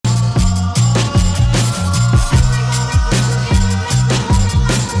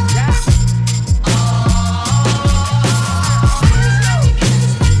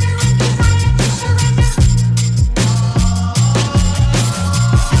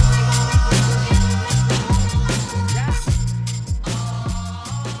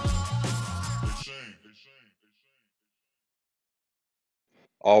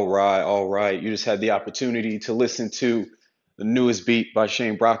All right, all right. You just had the opportunity to listen to the newest beat by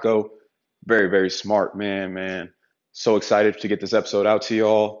Shane Bracco. Very, very smart man. So excited to get this episode out to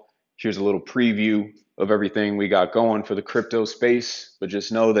y'all. Here's a little preview of everything we got going for the crypto space. But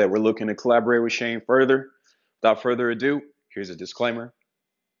just know that we're looking to collaborate with Shane further. Without further ado, here's a disclaimer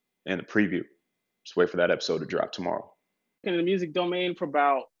and a preview. Just wait for that episode to drop tomorrow. In the music domain for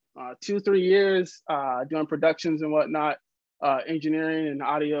about 2-3 years, doing productions and whatnot, engineering and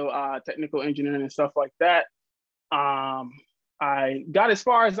audio, technical engineering and stuff like that. I got as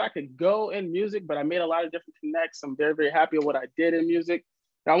far as I could go in music, but I made a lot of different connects. I'm very, very happy with what I did in music.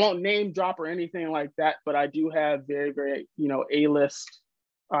 I won't name drop or anything like that, but I do have very, very, A-list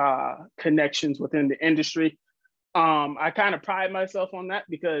connections within the industry. I kind of pride myself on that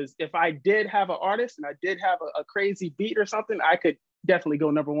because if I did have an artist and I did have a crazy beat or something, I could definitely go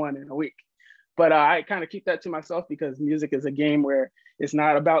number one in a week. But I kind of keep that to myself because music is a game where it's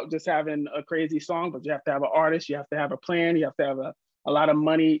not about just having a crazy song, but you have to have an artist, you have to have a plan, you have to have a lot of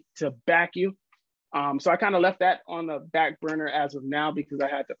money to back you. So I kind of left that on the back burner as of now because I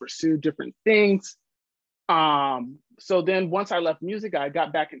had to pursue different things. So then once I left music, I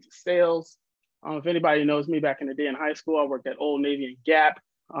got back into sales. If anybody knows me back in the day in high school, I worked at Old Navy and Gap.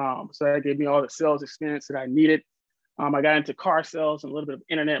 So that gave me all the sales experience that I needed. I got into car sales and a little bit of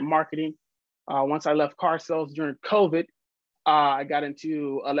internet marketing. Once I left car sales during COVID, I got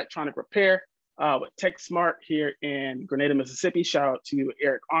into electronic repair with TechSmart here in Grenada, Mississippi. Shout out to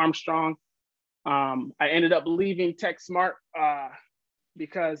Eric Armstrong. I ended up leaving TechSmart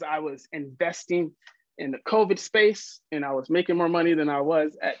because I was investing in the COVID space and I was making more money than I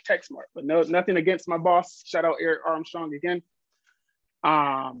was at TechSmart. But no, nothing against my boss. Shout out Eric Armstrong again.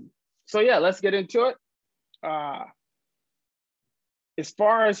 So yeah, let's get into it. As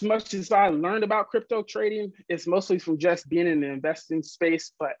far as much as I learned about crypto trading, it's mostly from just being in the investing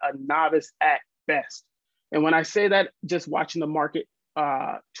space, but a novice at best. And when I say that, just watching the market,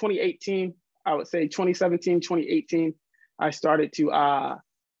 2018, I would say 2017, 2018, I started to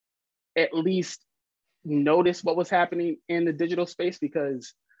at least notice what was happening in the digital space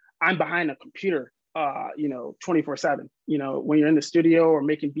because I'm behind a computer, 24/7. When you're in the studio or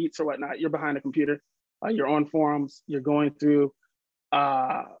making beats or whatnot, you're behind a computer. You're on forums. You're going through,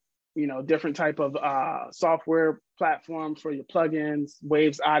 different type of software platforms for your plugins,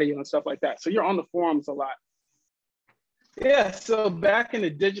 Waves audio and stuff like that. So you're on the forums a lot. Yeah. So back in the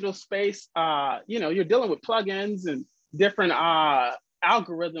digital space, you're dealing with plugins and different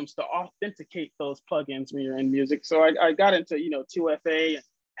algorithms to authenticate those plugins when you're in music. So I got into, 2FA and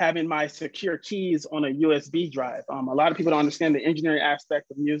having my secure keys on a USB drive. A lot of people don't understand the engineering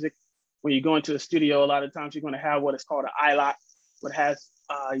aspect of music. When you go into the studio, a lot of times you're going to have what is called an iLock, what has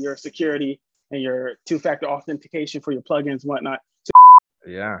your security and your two-factor authentication for your plugins and whatnot.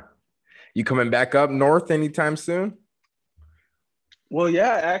 Yeah. You coming back up north anytime soon? Well,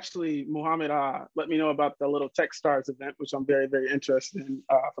 yeah, actually, Muhammad let me know about the little Techstars event, which I'm very, very interested in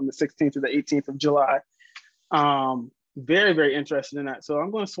from the 16th to the 18th of July. Very, very interested in that. So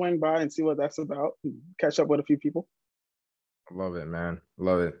I'm going to swing by and see what that's about and catch up with a few people. Love it, man.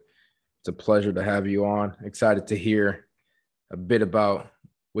 Love it. It's a pleasure to have you on. Excited to hear a bit about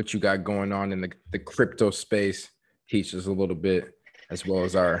what you got going on in the crypto space. Teach us a little bit as well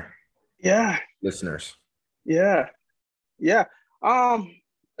as our listeners. Yeah.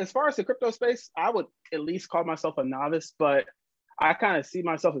 As far as the crypto space, I would at least call myself a novice, but I kind of see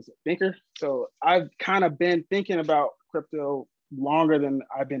myself as a thinker. So I've kind of been thinking about crypto longer than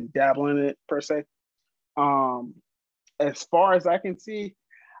I've been dabbling in it per se. As far as I can see,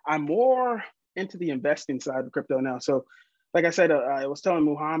 I'm more into the investing side of crypto now. So like I said, I was telling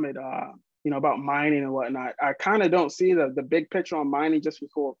Muhammad, about mining and whatnot. I kind of don't see the big picture on mining just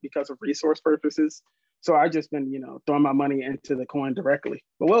because of resource purposes. So I just been, throwing my money into the coin directly.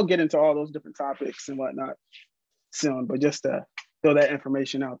 But we'll get into all those different topics and whatnot soon. But just to throw that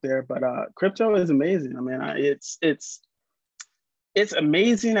information out there. But crypto is amazing. I mean, it's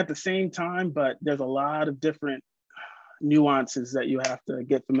amazing at the same time, but there's a lot of different nuances that you have to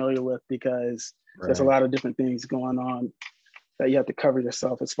get familiar with because there's a lot of different things going on that you have to cover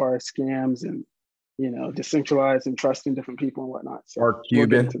yourself as far as scams and, decentralized and trusting different people and whatnot. So Mark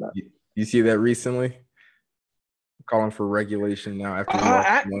Cuban, you see that recently? Calling for regulation now after he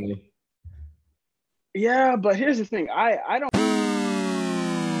lost money. Yeah, but here's the thing. I don't.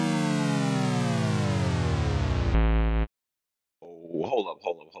 Oh, hold up.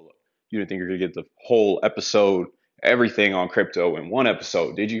 You didn't think you were going to get the whole episode, everything on crypto in one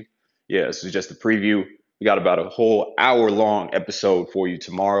episode, did you? Yeah, this is just a preview. We got about a whole hour-long episode for you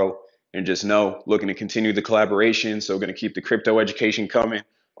tomorrow. And just know, looking to continue the collaboration. So, going to keep the crypto education coming.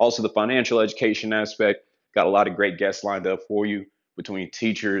 Also, the financial education aspect. Got a lot of great guests lined up for you between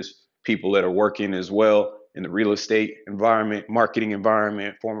teachers, people that are working as well in the real estate environment, marketing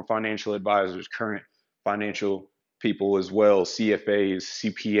environment, former financial advisors, current financial people as well, CFAs,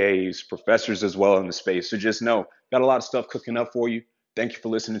 CPAs, professors as well in the space. So just know, got a lot of stuff cooking up for you. Thank you for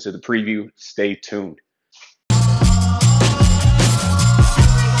listening to the preview. Stay tuned.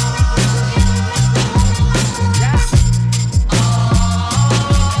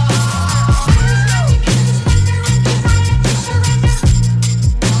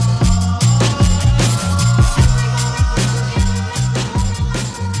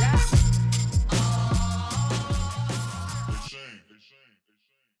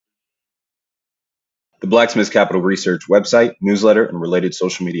 The Blacksmiths Capital Research website, newsletter, and related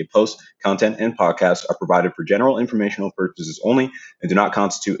social media posts, content, and podcasts are provided for general informational purposes only and do not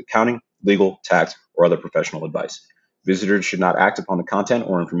constitute accounting, legal, tax, or other professional advice. Visitors should not act upon the content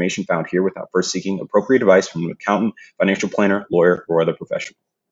or information found here without first seeking appropriate advice from an accountant, financial planner, lawyer, or other professional.